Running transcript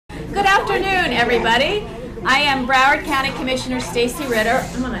Good afternoon, everybody. I am Broward County Commissioner Stacy Ritter.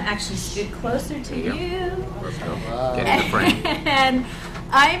 I'm going to actually scoot closer to you. Get in the frame. And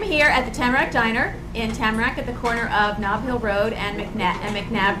I'm here at the Tamarack Diner in Tamarack at the corner of Nob Hill Road and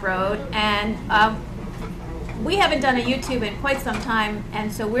McNabb Road. And we haven't done a YouTube in quite some time,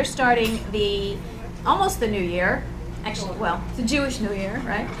 and so we're starting almost the new year. Actually, well, it's a Jewish New Year,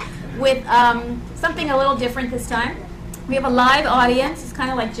 right? With something a little different this time. We have a live audience. It's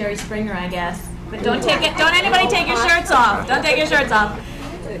kind of like Jerry Springer, I guess. But don't anybody take your shirts off. Don't take your shirts off.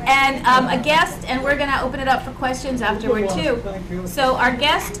 And a guest, and we're going to open it up for questions afterward too. So our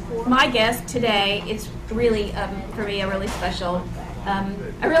guest, my guest today, it's really for me a really special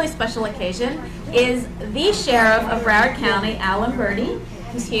occasion, is the sheriff of Broward County, Lamberti,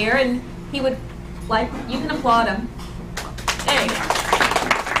 who's here, and he would like, you can applaud him. There you go.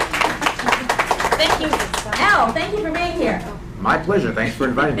 Thank you, Al. Thank you for being here. My pleasure. Thanks for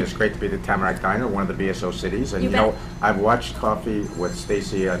inviting me. It's great to be at the Tamarack Diner, one of the BSO cities. And you know, I've watched Coffee with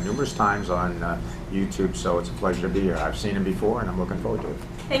Stacy numerous times on YouTube, so it's a pleasure to be here. I've seen him before, and I'm looking forward to it.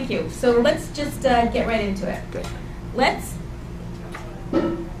 Thank you. So let's just get right into it. Okay.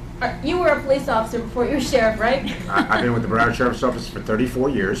 You were a police officer before you were sheriff, right? I've been with the Broward Sheriff's Office for 34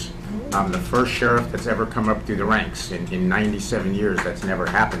 years. I'm the first sheriff that's ever come up through the ranks. In 97 years, that's never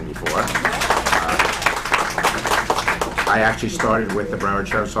happened before. I actually started with the Broward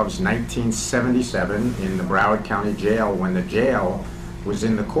Sheriff's Office in 1977 in the Broward County Jail when the jail was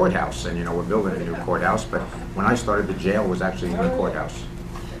in the courthouse. And you know, we're building a new courthouse, but when I started, the jail was actually in the courthouse.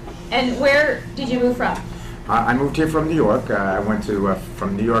 And where did you move from? I moved here from New York. I went to,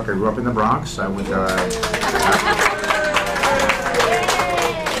 from New York, I grew up in the Bronx. I went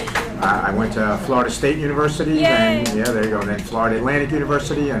to Florida State University, then, yeah, there you go, then Florida Atlantic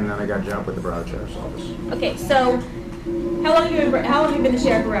University, and then I got a job with the Broward Sheriff's Office. Okay, so how long have you been the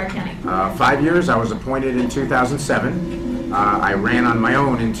sheriff of Broward County? 5 years. I was appointed in 2007. I ran on my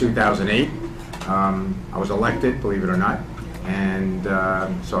own in 2008. I was elected, believe it or not, and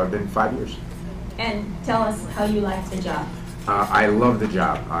so I've been 5 years. And tell us how you like the job. I love the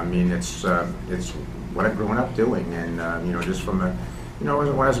job. I mean, it's what I've grown up doing, and you know, just from the, you know, when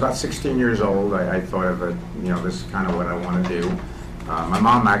I was about 16 years old, I thought of it. You know, this is kind of what I want to do. My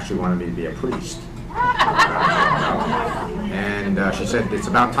mom actually wanted me to be a priest, and she said it's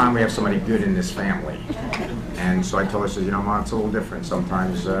about time we have somebody good in this family. And so I told her, I said, you know, Mom, it's a little different.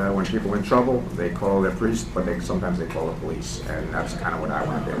 Sometimes when people are in trouble, they call their priest, but sometimes they call the police. And that's kind of what I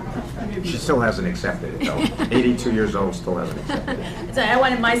want to do. She still hasn't accepted it, though. 82 years old, still hasn't accepted it. So I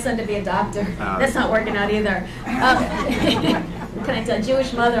wanted my son to be a doctor. That's not working out either. Can I tell?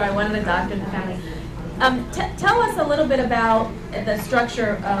 Jewish mother, I wanted a doctor in the family. Tell us a little bit about the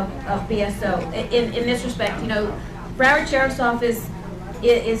structure of BSO. In this respect, you know, Broward Sheriff's Office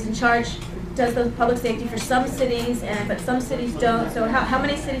is in charge, does the public safety for some cities, but some cities don't. So how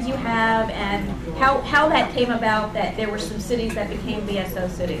many cities you have, and how that came about that there were some cities that became BSO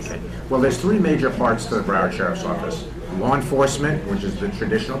cities? Okay. Well, there's three major parts to the Broward Sheriff's Office. Law enforcement, which is the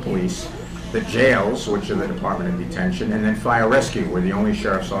traditional police, the jails, which are the Department of Detention, and then fire rescue. We're the only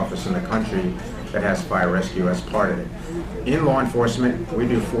sheriff's office in the country that has fire rescue as part of it. In law enforcement, we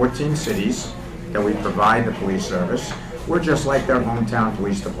do 14 cities that we provide the police service. We're just like their hometown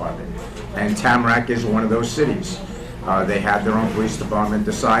police department. And Tamarack is one of those cities. They had their own police department,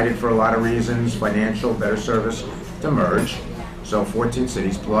 decided for a lot of reasons, financial, better service, to merge. So 14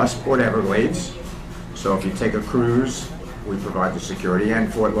 cities plus Port Everglades. So if you take a cruise, we provide the security,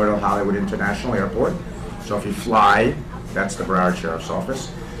 and Fort Lauderdale Hollywood International Airport. So if you fly, that's the Broward Sheriff's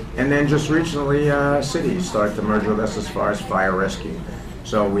Office. And then just regionally, cities started to merge with us as far as fire rescue.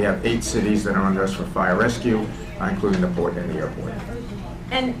 So we have 8 cities that are under us for fire rescue, including the port and the airport.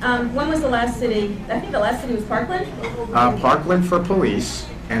 And when was the last city? I think the last city was Parkland? Parkland for police,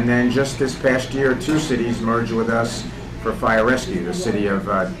 and then just this past year, 2 cities merged with us for fire rescue, the city of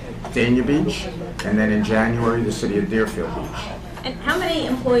Dania Beach, and then in January, the city of Deerfield Beach. And how many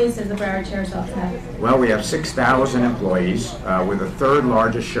employees does the Broward Sheriff's Office have? Well, we have 6,000 employees. We're the 3rd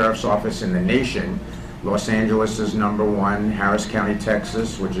largest sheriff's office in the nation. Los Angeles is number 1, Harris County,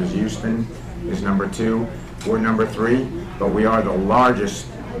 Texas, which is Houston, is number 2. We're number 3, but we are the largest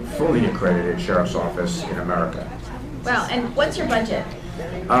fully accredited sheriff's office in America. Wow, and what's your budget?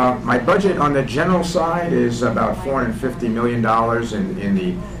 My budget on the general side is about $450 million in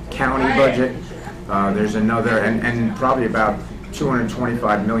the county budget. There's another, and probably about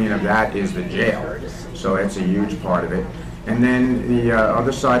 $225 million of that is the jail. So that's a huge part of it. And then the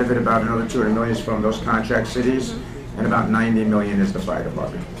other side of it, about another $200 million is from those contract cities, and about $90 million is the fire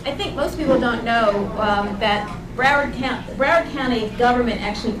department. I think most people don't know that Broward County government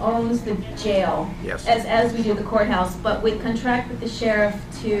actually owns the jail, Yes. as we do the courthouse, but we contract with the sheriff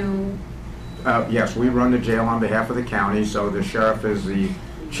to. Yes, we run the jail on behalf of the county, so the sheriff is the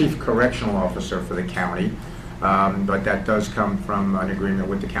chief correctional officer for the county, but that does come from an agreement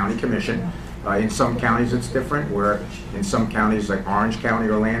with the county commission. In some counties it's different, where in some counties like Orange County,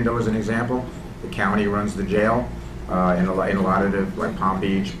 Orlando as an example, the county runs the jail. In a lot of the, like Palm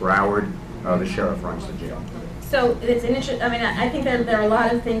Beach, Broward, the sheriff runs the jail. So it's an interest. I mean, I think there are a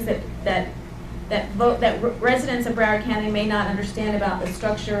lot of things that residents of Broward County may not understand about the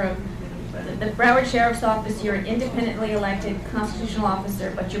structure of the Broward Sheriff's Office. You're an independently elected constitutional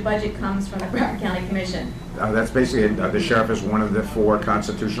officer, but your budget comes from the Broward County Commission. That's basically it. The sheriff is one of the 4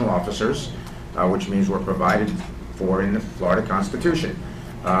 constitutional officers, which means we're provided for in the Florida Constitution.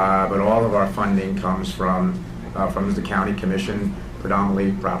 But all of our funding comes from the county commission,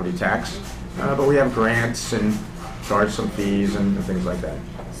 predominantly property tax. But we have grants and charge some fees and things like that.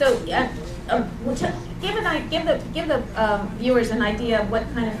 So, give the viewers an idea of what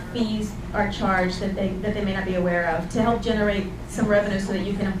kind of fees are charged that they may not be aware of to help generate some revenue so that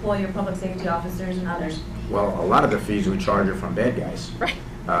you can employ your public safety officers and others. Well, a lot of the fees we charge are from bad guys. Right.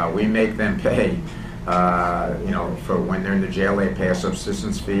 We make them pay. For when they're in the jail, they pay a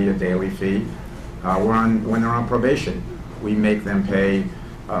subsistence fee, a daily fee. When they're on probation, we make them pay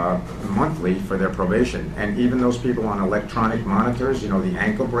monthly for their probation. And even those people on electronic monitors, the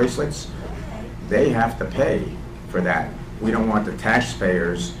ankle bracelets, they have to pay for that. We don't want the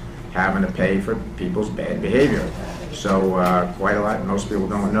taxpayers having to pay for people's bad behavior. So quite a lot, most people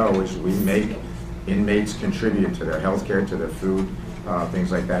don't know, is we make inmates contribute to their health care, to their food,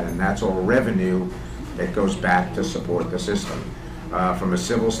 things like that. And that's all revenue that goes back to support the system. From a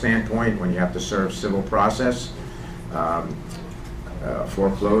civil standpoint, when you have to serve civil process,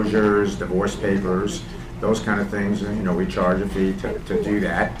 foreclosures, divorce papers, those kind of things, we charge a fee to do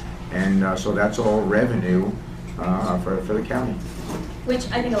that. And so that's all revenue for the county.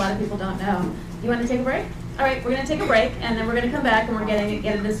 Which I think a lot of people don't know. You want to take a break? All right, we're going to take a break, and then we're going to come back and we're going to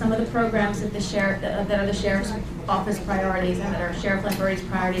get into some of the programs that that are the sheriff's office priorities and that are Sheriff Lamberti's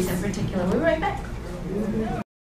priorities in particular. We'll be right back.